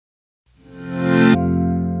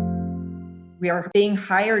we are being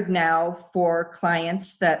hired now for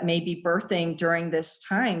clients that may be birthing during this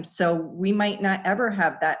time. So we might not ever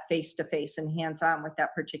have that face-to-face and hands-on with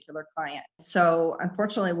that particular client. So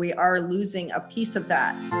unfortunately, we are losing a piece of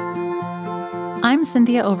that. I'm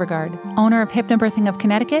Cynthia Overgard, owner of Hypnobirthing of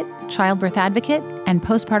Connecticut, childbirth advocate, and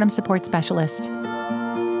postpartum support specialist.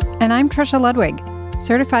 And I'm Trisha Ludwig,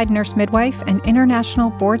 certified nurse midwife and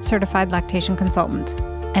international board-certified lactation consultant.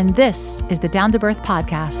 And this is the Down to Birth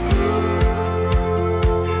podcast.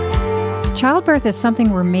 Childbirth is something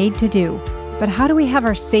we're made to do, but how do we have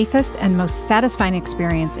our safest and most satisfying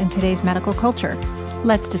experience in today's medical culture?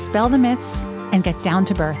 Let's dispel the myths and get down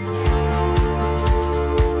to birth.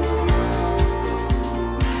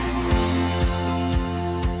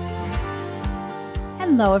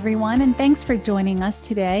 Hello, everyone, and thanks for joining us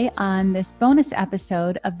today on this bonus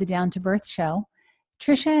episode of the Down to Birth show.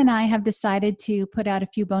 Trisha and I have decided to put out a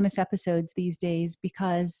few bonus episodes these days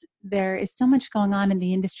because there is so much going on in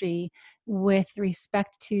the industry with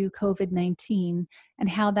respect to COVID-19 and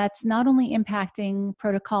how that's not only impacting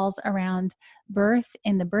protocols around birth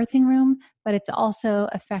in the birthing room, but it's also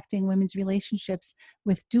affecting women's relationships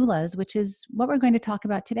with doulas, which is what we're going to talk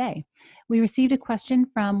about today. We received a question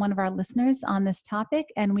from one of our listeners on this topic,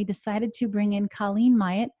 and we decided to bring in Colleen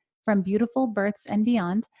Myatt from Beautiful Births and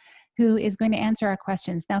Beyond, who is going to answer our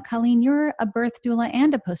questions. Now, Colleen, you're a birth doula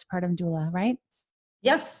and a postpartum doula, right?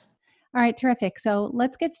 Yes. All right, terrific. So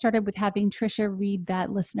let's get started with having Trisha read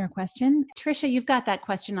that listener question. Trisha, you've got that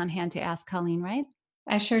question on hand to ask Colleen, right?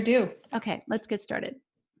 I sure do. Okay, let's get started.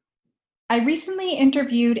 I recently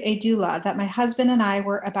interviewed a doula that my husband and I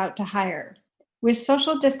were about to hire. With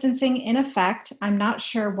social distancing in effect, I'm not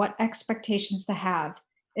sure what expectations to have,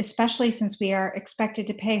 especially since we are expected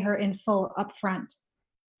to pay her in full upfront.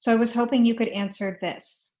 So I was hoping you could answer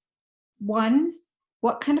this. 1,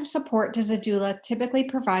 what kind of support does a doula typically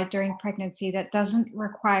provide during pregnancy that doesn't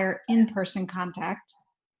require in-person contact?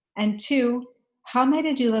 And 2, how might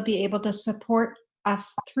a doula be able to support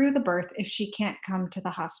us through the birth if she can't come to the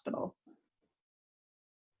hospital?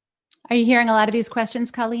 Are you hearing a lot of these questions,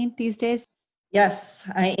 Colleen, these days? Yes,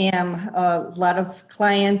 I am. A lot of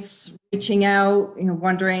clients reaching out,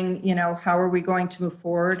 wondering, how are we going to move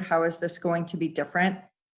forward? How is this going to be different?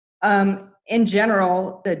 In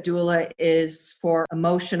general, the doula is for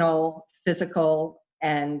emotional, physical,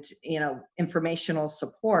 and, informational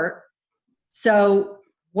support. So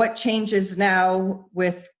what changes now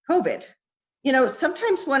with COVID?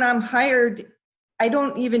 Sometimes when I'm hired, I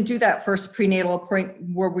don't even do that first prenatal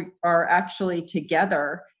appointment where we are actually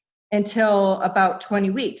together until about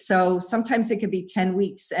 20 weeks. So sometimes it could be 10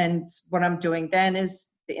 weeks. And what I'm doing then is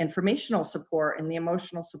the informational support and the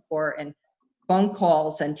emotional support and phone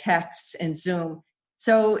calls and texts and Zoom.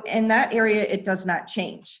 So in that area, it does not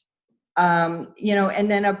change. And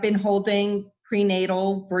then I've been holding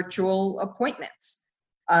prenatal virtual appointments.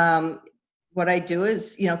 What I do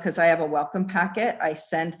is, because I have a welcome packet, I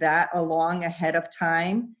send that along ahead of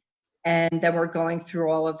time, and then we're going through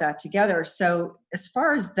all of that together. So as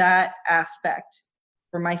far as that aspect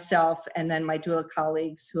for myself and then my doula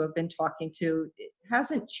colleagues who have been talking to, it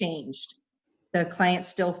hasn't changed. The clients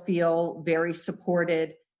still feel very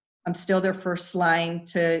supported. I'm still their first line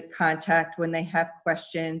to contact when they have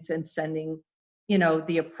questions and sending,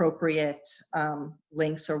 the appropriate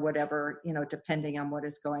links or whatever, depending on what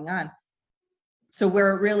is going on. So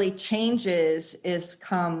where it really changes is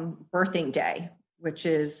come birthing day, which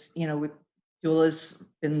is, doulas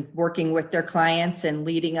been working with their clients and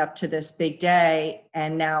leading up to this big day.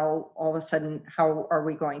 And now all of a sudden, how are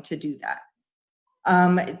we going to do that?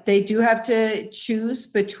 They do have to choose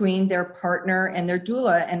between their partner and their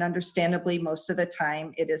doula, and understandably, most of the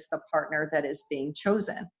time, it is the partner that is being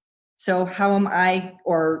chosen. So how am I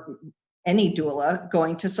or any doula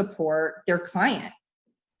going to support their client?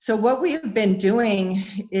 So what we have been doing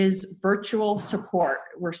is virtual support.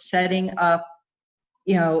 We're setting up,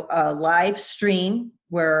 a live stream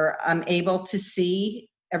where I'm able to see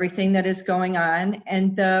everything that is going on,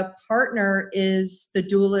 and the partner is the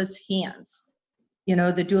doula's hands.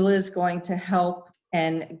 The doula is going to help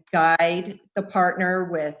and guide the partner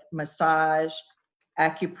with massage,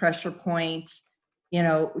 acupressure points,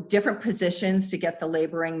 different positions to get the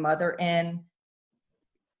laboring mother in.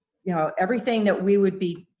 Everything that we would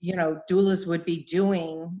be, doulas would be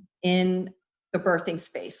doing in the birthing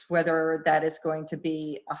space, whether that is going to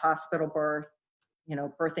be a hospital birth,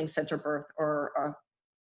 birthing center birth, or a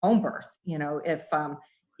home birth. If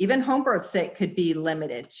even home births, it could be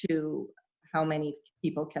limited to how many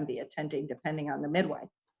people can be attending depending on the midwife.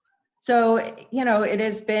 So, it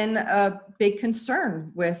has been a big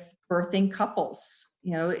concern with birthing couples.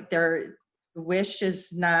 Their wish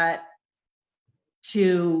is not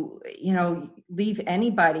to, leave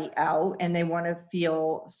anybody out, and they want to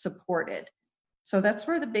feel supported. So that's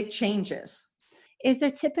where the big change is. Is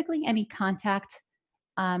there typically any contact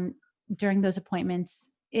um, during those appointments?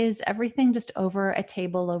 Is everything just over a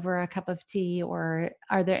table, over a cup of tea, or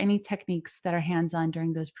are there any techniques that are hands-on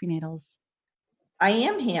during those prenatals? I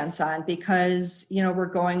am hands-on because, we're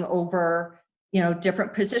going over,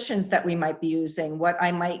 different positions that we might be using, what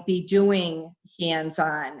I might be doing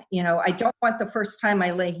hands-on. I don't want the first time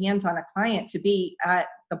I lay hands on a client to be at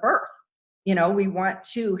the birth. We want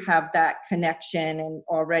to have that connection and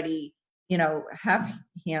already, have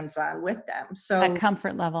hands-on with them. So That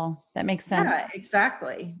comfort level, that makes sense. yeah,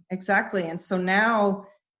 exactly. Exactly. And so now,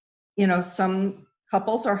 some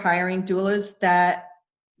couples are hiring doulas that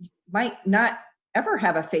might not ever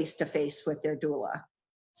have a face-to-face with their doula.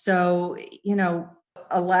 So,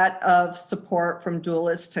 a lot of support from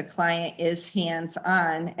doulas to client is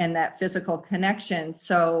hands-on and that physical connection.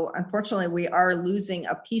 So unfortunately, we are losing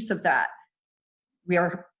a piece of that. We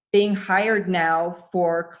are being hired now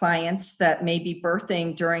for clients that may be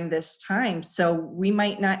birthing during this time. So we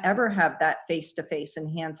might not ever have that face-to-face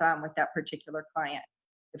and hands-on with that particular client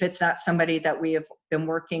if it's not somebody that we have been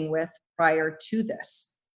working with prior to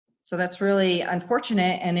this. So that's really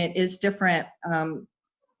unfortunate, and it is different.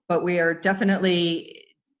 But we are definitely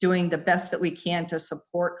doing the best that we can to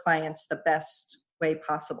support clients the best way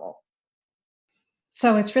possible.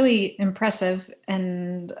 So it's really impressive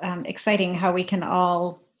and exciting how we can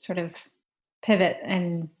all sort of pivot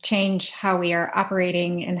and change how we are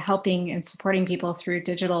operating and helping and supporting people through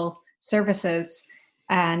digital services.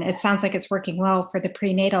 And it sounds like it's working well for the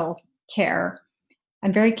prenatal care.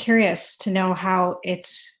 I'm very curious to know how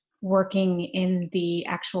it's working in the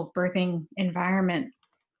actual birthing environment.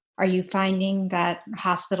 Are you finding that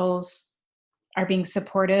hospitals are being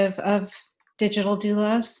supportive of digital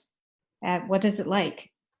doulas? What is it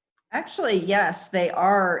like? Actually, yes, they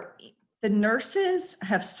are. The nurses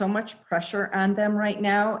have so much pressure on them right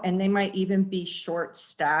now, and they might even be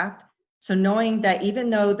short-staffed. So knowing that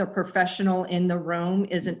even though the professional in the room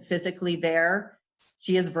isn't physically there,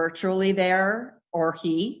 she is virtually there, or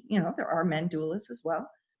he, there are men doulas as well.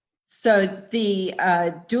 So the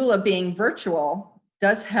doula being virtual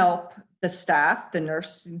does help the staff, the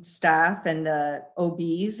nursing staff and the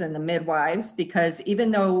OBs and the midwives, because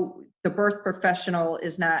even though the birth professional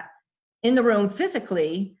is not in the room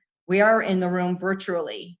physically, we are in the room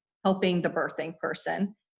virtually helping the birthing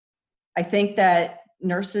person. I think that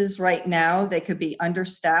nurses right now, they could be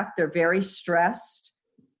understaffed. They're very stressed.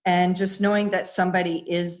 And just knowing that somebody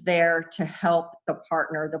is there to help the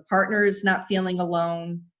partner is not feeling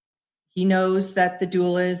alone. He knows that the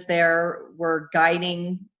doula is there. We're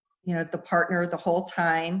guiding, the partner the whole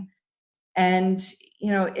time. And,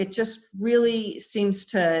 it just really seems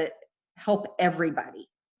to help everybody.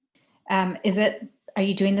 Are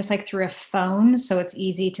you doing this like through a phone so it's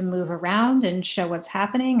easy to move around and show what's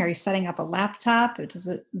happening? Are you setting up a laptop? Does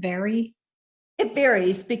it vary? It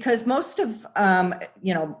varies because most of,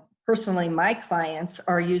 personally, my clients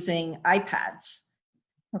are using iPads.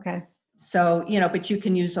 Okay. So, but you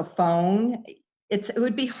can use a phone. It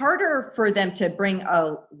would be harder for them to bring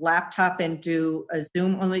a laptop and do a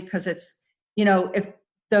Zoom only because it's, if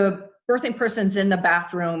the birthing person's in the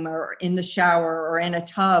bathroom or in the shower or in a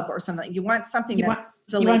tub or something, you want something you want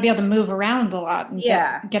to be able to move around a lot and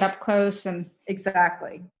get up close. And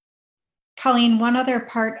exactly. Colleen, one other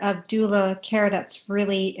part of doula care that's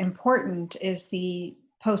really important is the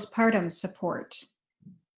postpartum support.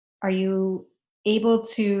 Are you able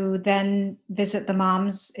to then visit the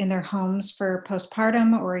moms in their homes for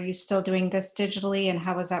postpartum, or are you still doing this digitally, and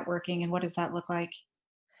how is that working and what does that look like?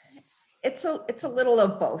 It's a little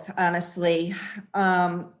of both, honestly.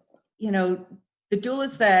 The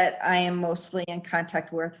doulas that I am mostly in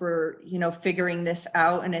contact with, we're, figuring this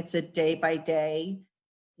out, and it's a day by day,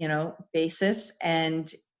 basis.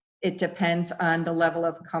 And it depends on the level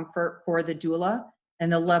of comfort for the doula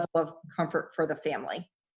and the level of comfort for the family.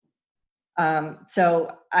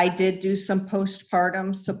 So I did do some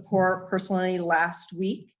postpartum support personally last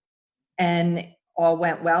week, and all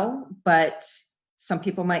went well, but some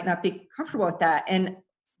people might not be comfortable with that. And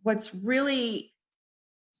what's really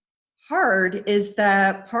hard is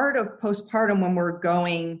that part of postpartum, when we're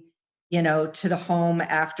going, to the home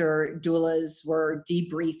after doulas, we're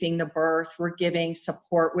debriefing the birth, we're giving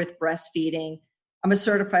support with breastfeeding. I'm a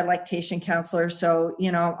certified lactation counselor, so,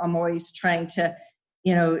 I'm always trying to,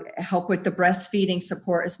 help with the breastfeeding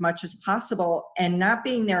support as much as possible, and not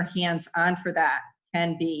being there hands-on for that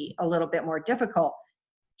can be a little bit more difficult.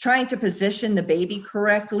 Trying to position the baby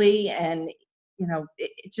correctly, and,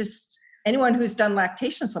 it just, anyone who's done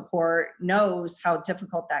lactation support knows how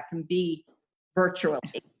difficult that can be virtually.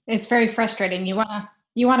 It's very frustrating. You want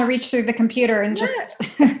to reach through the computer and just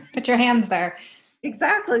put your hands there.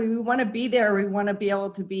 Exactly. We want to be there. We want to be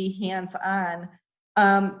able to be hands-on.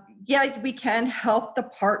 Yeah, we can help the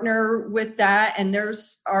partner with that. And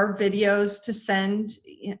there's our videos to send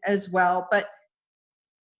as well. But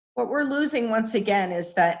what we're losing once again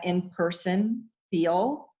is that in-person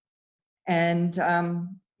feel. And,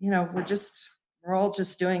 we're all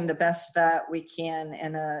just doing the best that we can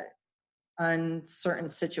in a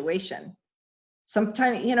uncertain situation.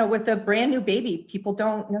 Sometimes, with a brand new baby, people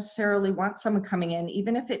don't necessarily want someone coming in,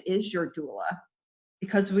 even if it is your doula,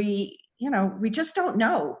 because we just don't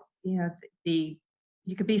know.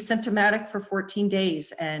 You could be symptomatic for 14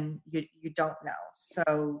 days and you don't know.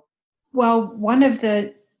 So, well, one of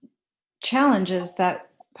the challenges that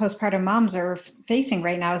postpartum moms are facing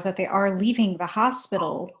right now is that they are leaving the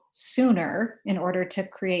hospital sooner in order to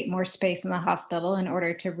create more space in the hospital in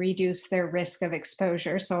order to reduce their risk of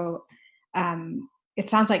exposure. So it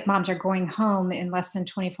sounds like moms are going home in less than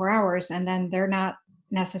 24 hours, and then they're not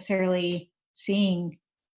necessarily seeing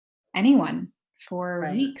anyone for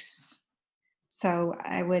weeks. So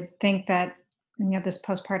I would think that this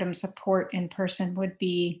postpartum support in person would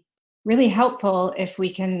be really helpful if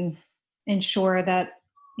we can ensure that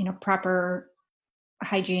proper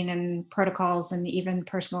hygiene and protocols and even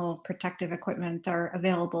personal protective equipment are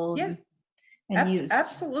available and used.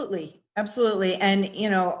 Absolutely. And,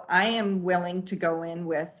 I am willing to go in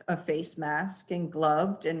with a face mask and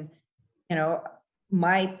gloved, and,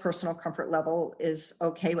 my personal comfort level is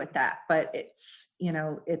okay with that, but it's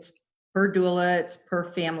per doula, it's per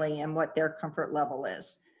family and what their comfort level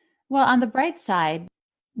is. Well, on the bright side,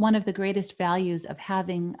 one of the greatest values of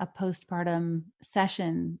having a postpartum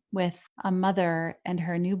session with a mother and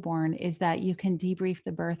her newborn is that you can debrief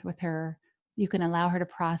the birth with her. You can allow her to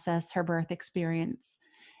process her birth experience.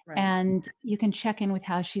 Right. And you can check in with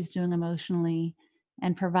how she's doing emotionally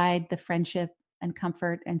and provide the friendship and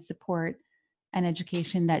comfort and support and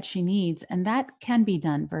education that she needs. And that can be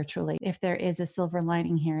done virtually. If there is a silver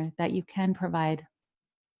lining here, that you can provide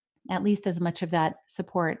at least as much of that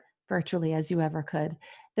support virtually as you ever could.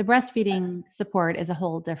 The breastfeeding support is a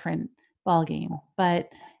whole different ballgame, but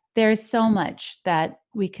there's so much that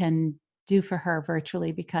we can do for her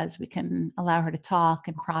virtually because we can allow her to talk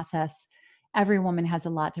and process. Every woman has a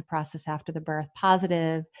lot to process after the birth,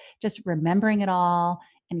 positive, just remembering it all,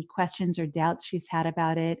 any questions or doubts she's had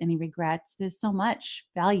about it, any regrets. There's so much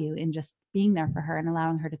value in just being there for her and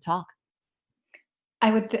allowing her to talk.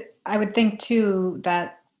 I would think too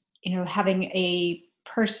that, having a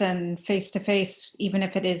person face to face, even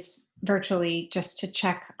if it is virtually, just to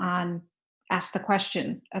check on, ask the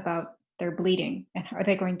question about their bleeding and are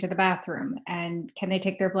they going to the bathroom and can they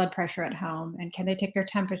take their blood pressure at home and can they take their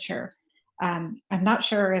temperature? I'm not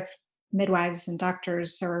sure if midwives and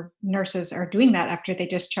doctors or nurses are doing that after they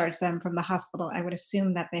discharge them from the hospital. I would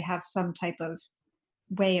assume that they have some type of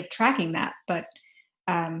way of tracking that, but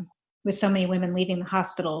with so many women leaving the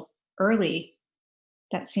hospital early,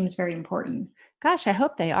 that seems very important. Gosh, I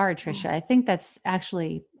hope they are, Tricia. I think that's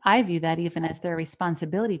actually, I view that even as their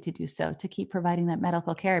responsibility to do so, to keep providing that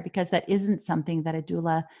medical care, because that isn't something that a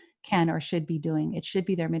doula can or should be doing. It should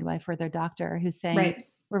be their midwife or their doctor who's saying, right,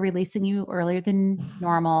 we're releasing you earlier than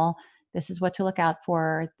normal. This is what to look out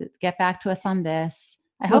for. Get back to us on this.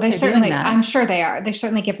 I hope they certainly, doing that. I'm sure they are. They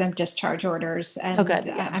certainly give them discharge orders, and good,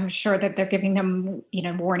 yeah. I'm sure that they're giving them,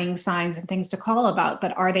 warning signs and things to call about,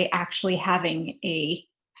 but are they actually having a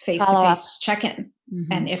face-to-face check-in?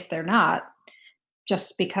 Mm-hmm. And if they're not,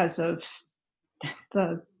 just because of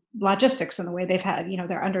the logistics and the way they've had,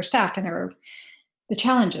 they're understaffed and the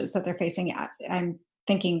challenges that they're facing. I'm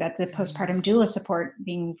thinking that the postpartum doula support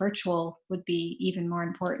being virtual would be even more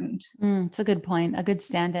important. It's a good point. A good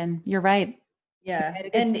stand-in. You're right. Yeah.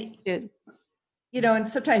 And, and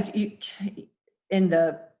sometimes in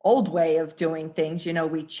the old way of doing things,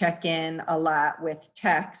 we check in a lot with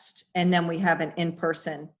text and then we have an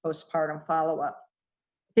in-person postpartum follow-up.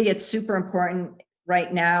 I think it's super important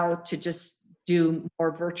right now to just do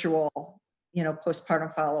more virtual,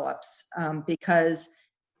 postpartum follow-ups because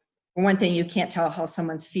for one thing, you can't tell how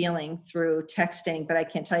someone's feeling through texting, but I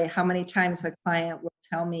can't tell you how many times a client will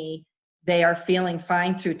tell me they are feeling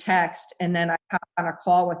fine through text, and then I hop on a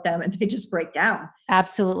call with them and they just break down.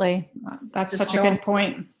 Absolutely. That's such a good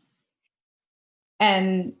point.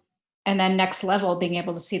 And then next level, being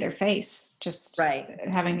able to see their face, just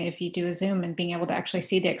having, if you do a Zoom and being able to actually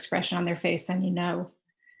see the expression on their face, then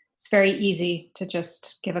it's very easy to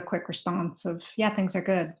just give a quick response of, yeah, things are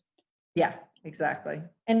good. Yeah. Exactly.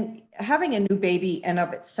 And having a new baby in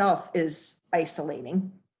of itself is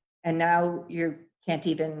isolating. And now you can't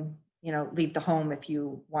even, leave the home if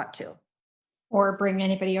you want to. Or bring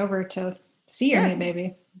anybody over to see your new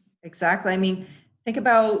baby. Exactly. I mean, think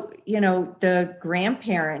about, the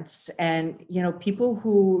grandparents and, people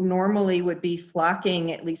who normally would be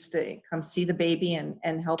flocking at least to come see the baby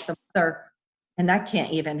and help the mother. And that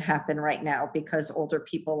can't even happen right now because older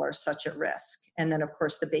people are such at risk. And then, of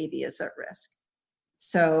course, the baby is at risk.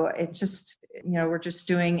 So it just, we're just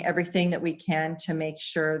doing everything that we can to make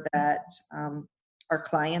sure that our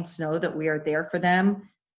clients know that we are there for them.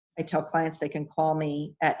 I tell clients they can call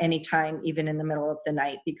me at any time, even in the middle of the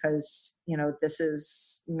night, because, this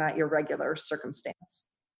is not your regular circumstance.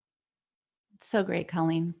 So great,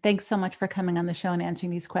 Colleen. Thanks so much for coming on the show and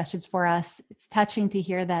answering these questions for us. It's touching to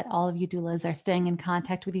hear that all of you doulas are staying in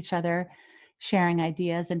contact with each other, sharing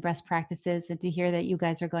ideas and best practices, and to hear that you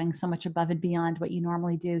guys are going so much above and beyond what you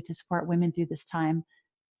normally do to support women through this time.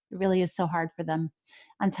 It really is so hard for them.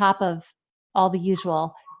 On top of all the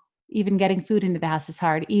usual, even getting food into the house is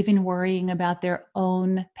hard. Even worrying about their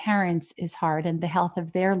own parents is hard, and the health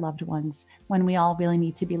of their loved ones, when we all really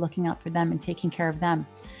need to be looking out for them and taking care of them.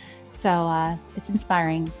 So it's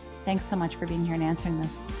inspiring. Thanks so much for being here and answering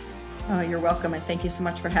this. Oh, you're welcome. And thank you so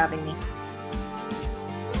much for having me.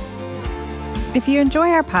 If you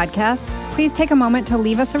enjoy our podcast, please take a moment to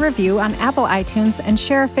leave us a review on Apple iTunes and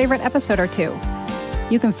share a favorite episode or two.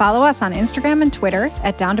 You can follow us on Instagram and Twitter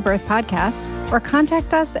at Down to Birth Podcast, or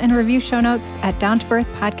contact us and review show notes at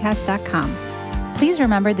downtobirthpodcast.com. Please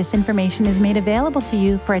remember this information is made available to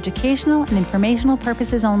you for educational and informational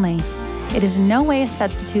purposes only. It is in no way a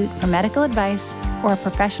substitute for medical advice or a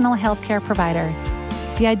professional healthcare provider.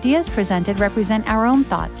 The ideas presented represent our own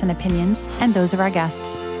thoughts and opinions and those of our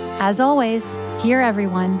guests. As always, hear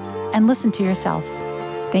everyone and listen to yourself.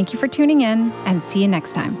 Thank you for tuning in, and see you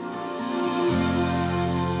next time.